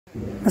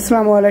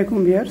আসসালামু আলাইকুম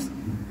ভিউয়ার্স,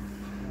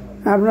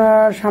 আপনারা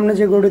সামনে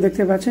যে গরু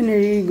দেখতে পাচ্ছেন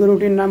এই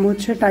গরুটির নাম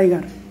হচ্ছে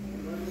টাইগার।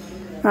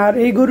 আর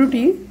এই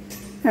গরুটি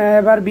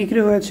এবার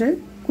বিক্রি হয়েছে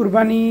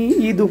কুরবানি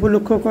ঈদ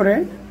উপলক্ষ করে।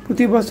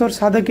 প্রতি বছর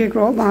সাদেক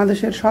এগ্রো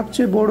বাংলাদেশের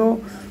সবচেয়ে বড়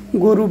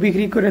গরু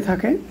বিক্রি করে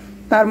থাকে,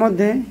 তার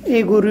মধ্যে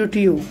এই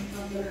গরুটিও।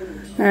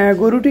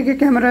 গরুটিকে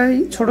ক্যামেরায়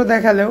ছোট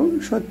দেখালেও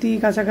সত্যি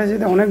কাছাকাছি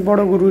অনেক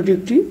বড় গরুটি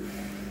একটি।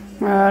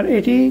 আর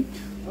এটি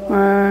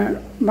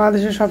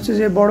বাংলাদেশের সবচেয়ে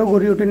যে বড়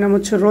গরু, ওটির নাম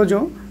হচ্ছে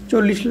রোজো।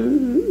 40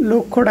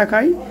 লক্ষ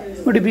টাকায়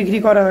ওটি বিক্রি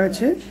করা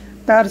হয়েছে।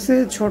 তার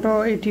চেয়ে ছোট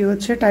এটি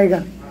হচ্ছে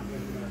টাইগার।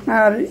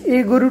 আর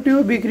এই গরুটিও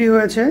বিক্রি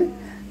হয়েছে।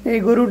 এই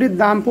গরুটির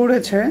দাম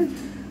পড়েছে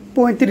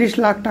 35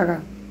 লাখ টাকা।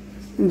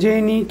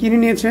 যিনি কিনে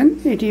নিয়েছেন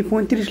এটি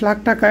 35 লাখ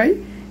টাকায়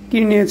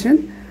কিনে নিয়েছেন।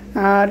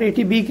 আর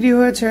এটি বিক্রি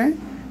হয়েছে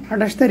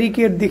 28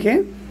 তারিখের দিকে।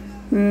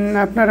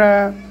 আপনারা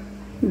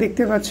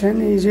দেখতে পাচ্ছেন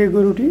এই যে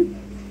গরুটি,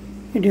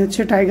 এটি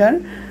হচ্ছে টাইগার।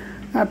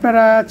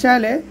 আপনারা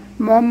চাইলে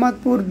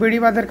মোহাম্মদপুর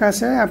বেড়িবাঁধের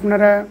কাছে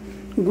আপনারা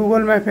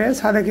গুগল ম্যাপে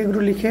সাদেক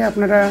এগ্রো লিখে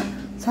আপনারা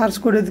সার্চ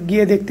করে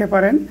গিয়ে দেখতে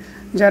পারেন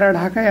যারা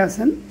ঢাকায়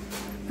আছেন।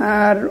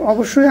 আর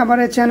অবশ্যই আমার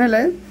এই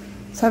চ্যানেলে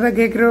সাদেক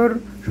এগ্রোর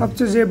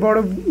সবচেয়ে যে বড়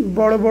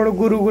বড়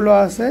গরুগুলো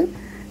আছে,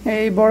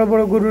 এই বড়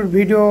বড় গরুর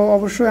ভিডিও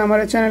অবশ্যই আমার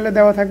এই চ্যানেলে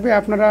দেওয়া থাকবে।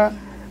 আপনারা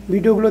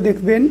ভিডিওগুলো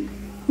দেখবেন,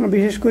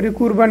 বিশেষ করে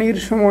কুরবানির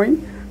সময়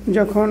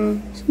যখন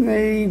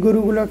এই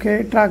গরুগুলোকে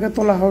ট্রাকে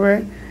তোলা হবে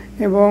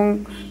এবং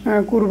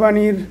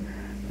কুরবানির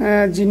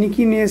যিনি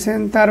কিনেছেন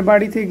তার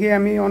বাড়িতে গিয়ে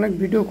আমি অনেক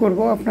ভিডিও করব,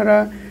 আপনারা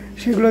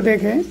সেগুলো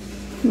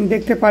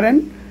দেখতে পারেন।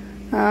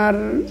 আর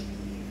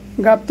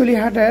গাবতলি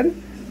হাটের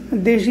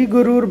দেশি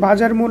গরুর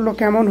বাজার মূল্য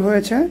কেমন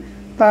হয়েছে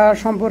তা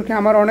সম্পর্কে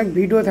আমার অনেক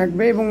ভিডিও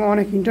থাকবে এবং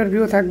অনেক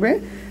ইন্টারভিউ থাকবে।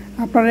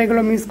 আপনারা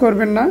এগুলো মিস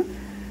করবেন না,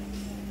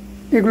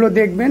 এগুলো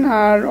দেখবেন।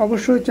 আর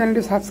অবশ্যই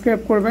চ্যানেলটি সাবস্ক্রাইব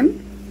করবেন।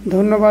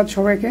 ধন্যবাদ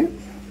সবাইকে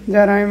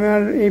যারা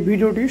আমার এই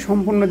ভিডিওটি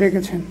সম্পূর্ণ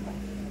দেখেছেন।